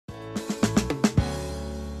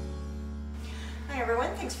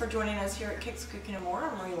everyone. Thanks for joining us here at Kicks Cooking and More.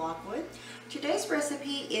 I'm Marie Lockwood. Today's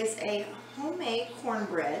recipe is a homemade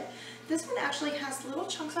cornbread. This one actually has little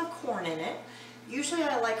chunks of corn in it. Usually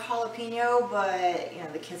I like jalapeno, but you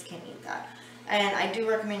know, the kids can't eat that. And I do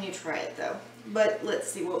recommend you try it though. But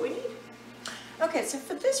let's see what we need. Okay, so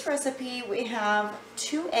for this recipe we have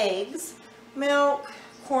 2 eggs, milk,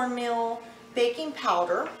 cornmeal, baking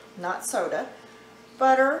powder, not soda,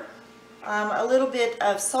 butter, a little bit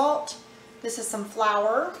of salt. This is some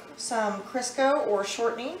flour, some Crisco or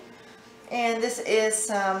shortening, and this is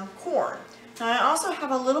some corn. Now I also have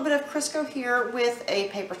a little bit of Crisco here with a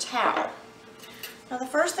paper towel. Now the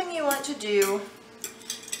first thing you want to do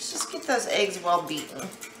is just get those eggs well beaten.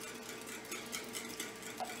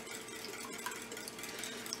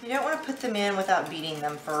 You don't want to put them in without beating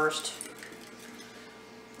them first.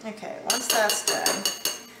 Okay, once that's done,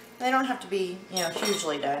 they don't have to be, you know,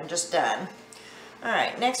 hugely done, just done.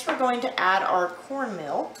 Alright, next we're going to add our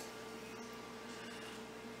cornmeal,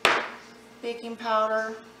 baking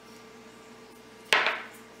powder,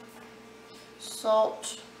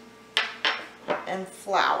 salt, and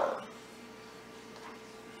flour.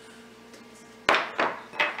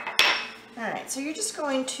 Alright, so you're just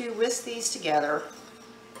going to whisk these together.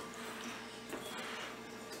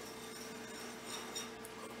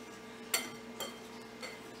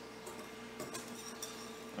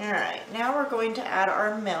 Alright, now we're going to add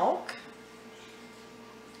our milk.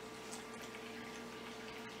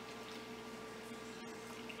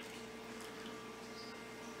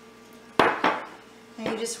 And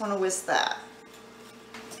you just want to whisk that.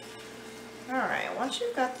 Alright, once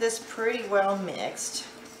you've got this pretty well mixed,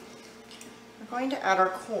 we're going to add our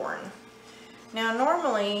corn. Now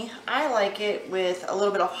normally I like it with a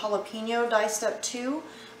little bit of jalapeno diced up too,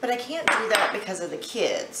 but I can't do that because of the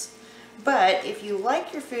kids. But if you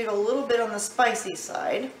like your food a little bit on the spicy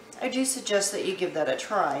side, I do suggest that you give that a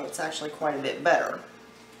try. It's actually quite a bit better.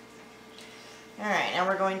 Alright, now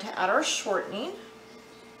we're going to add our shortening.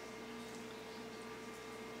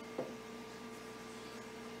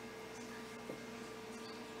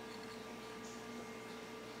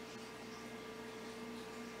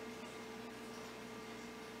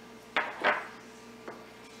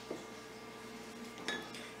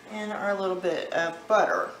 And our little bit of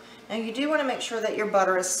butter. Now you do want to make sure that your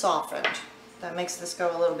butter is softened. That makes this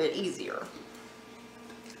go a little bit easier.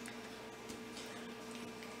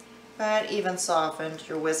 But even softened,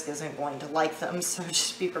 your whisk isn't going to like them, so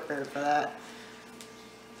just be prepared for that.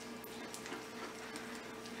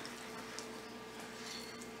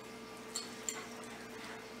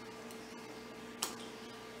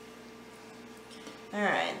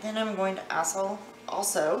 Alright, then I'm going to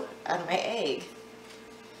also add my egg.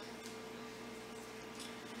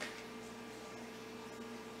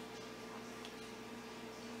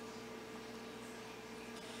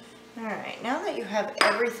 Alright, now that you have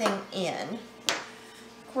everything in,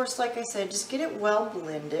 of course, like I said, just get it well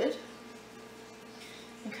blended.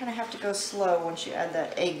 You kind of have to go slow once you add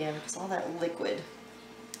that egg in because all that liquid.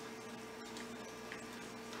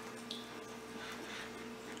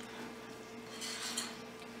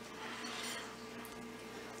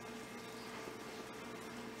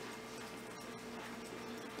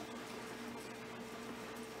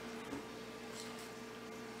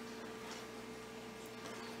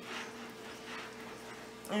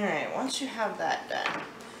 Alright, once you have that done,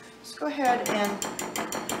 just go ahead and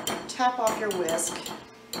tap off your whisk.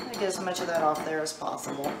 Try to get as much of that off there as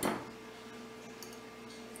possible.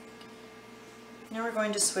 Now we're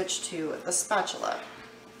going to switch to the spatula.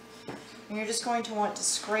 And you're just going to want to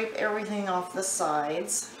scrape everything off the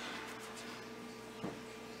sides.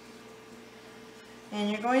 And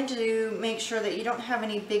you're going to make sure that you don't have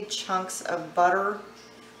any big chunks of butter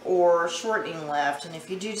or shortening left. And if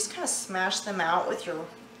you do, just kind of smash them out with your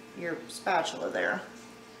spatula there.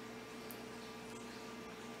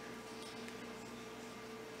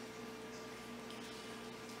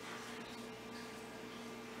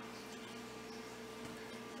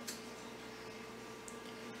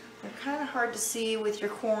 They're kind of hard to see with your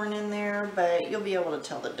corn in there, but you'll be able to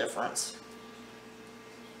tell the difference.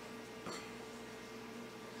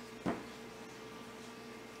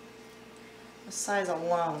 The size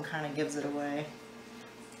alone kind of gives it away.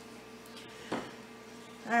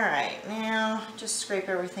 Alright, now just scrape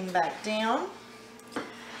everything back down.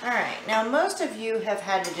 Alright, now most of you have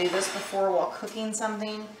had to do this before while cooking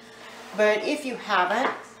something, but if you haven't,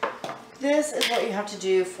 this is what you have to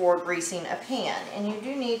do for greasing a pan. And you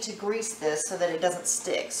do need to grease this so that it doesn't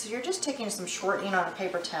stick. So you're just taking some shortening on a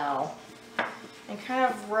paper towel and kind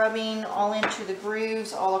of rubbing all into the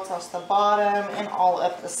grooves all across the bottom and all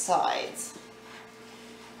up the sides.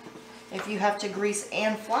 If you have to grease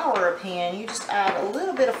and flour a pan, you just add a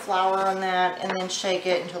little bit of flour on that and then shake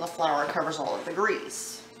it until the flour covers all of the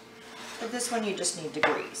grease. But this one you just need to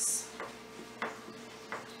grease.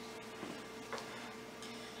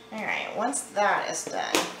 Alright, once that is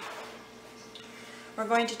done, we're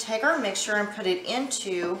going to take our mixture and put it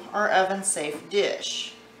into our oven-safe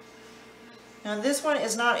dish. Now this one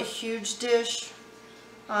is not a huge dish.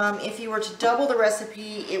 If you were to double the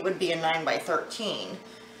recipe, it would be a 9 by 13.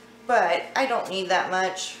 But I don't need that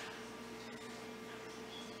much.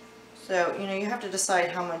 So, you know, you have to decide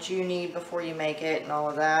how much you need before you make it and all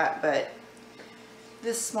of that. But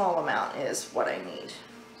this small amount is what I need.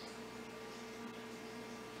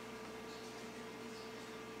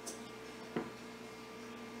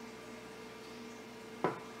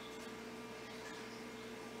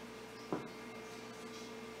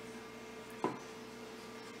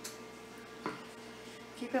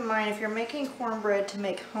 Keep in mind, if you're making cornbread to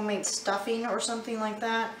make homemade stuffing or something like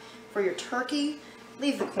that for your turkey,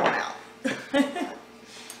 leave the corn out.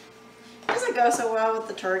 Doesn't go so well with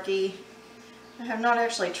the turkey. I have not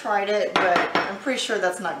actually tried it, but I'm pretty sure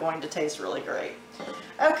that's not going to taste really great.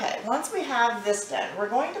 Okay, once we have this done, we're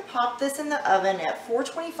going to pop this in the oven at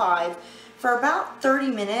 425 for about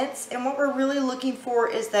 30 minutes. And what we're really looking for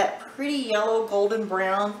is that pretty yellow golden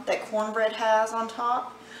brown that cornbread has on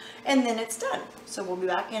top. And then it's done. So we'll be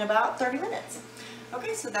back in about 30 minutes.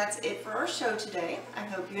 Okay, so that's it for our show today. I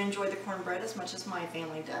hope you enjoy the cornbread as much as my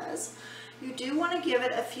family does. You do want to give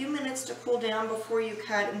it a few minutes to cool down before you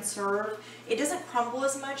cut and serve. It doesn't crumble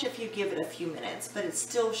as much if you give it a few minutes, but it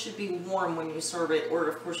still should be warm when you serve it, or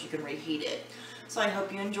of course you can reheat it. So I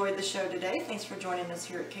hope you enjoyed the show today. Thanks for joining us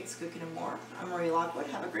here at Cakes, Cooking, and More. I'm Marie Lockwood.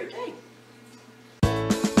 Have a great day.